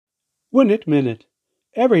Minute.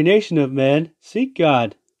 Every nation of men seek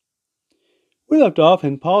God. We left off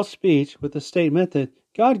in Paul's speech with the statement that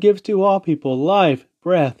God gives to all people life,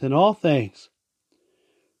 breath, and all things.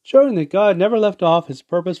 Showing that God never left off his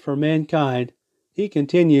purpose for mankind, he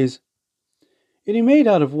continues, "And he made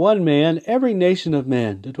out of one man every nation of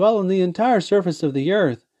men to dwell on the entire surface of the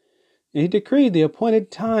earth. And he decreed the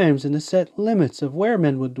appointed times and the set limits of where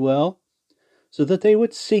men would dwell, so that they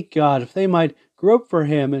would seek God if they might grope for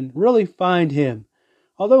him and really find him,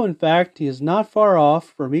 although in fact he is not far off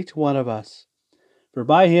from each one of us. For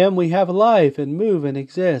by him we have life and move and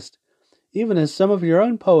exist, even as some of your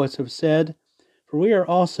own poets have said, for we are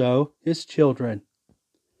also his children."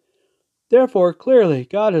 Therefore, clearly,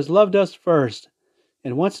 God has loved us first,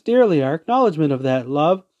 and wants dearly our acknowledgement of that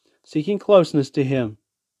love, seeking closeness to him.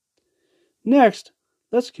 Next,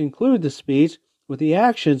 let's conclude the speech with the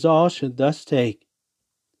actions all should thus take.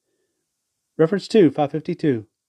 Reference 2, 552.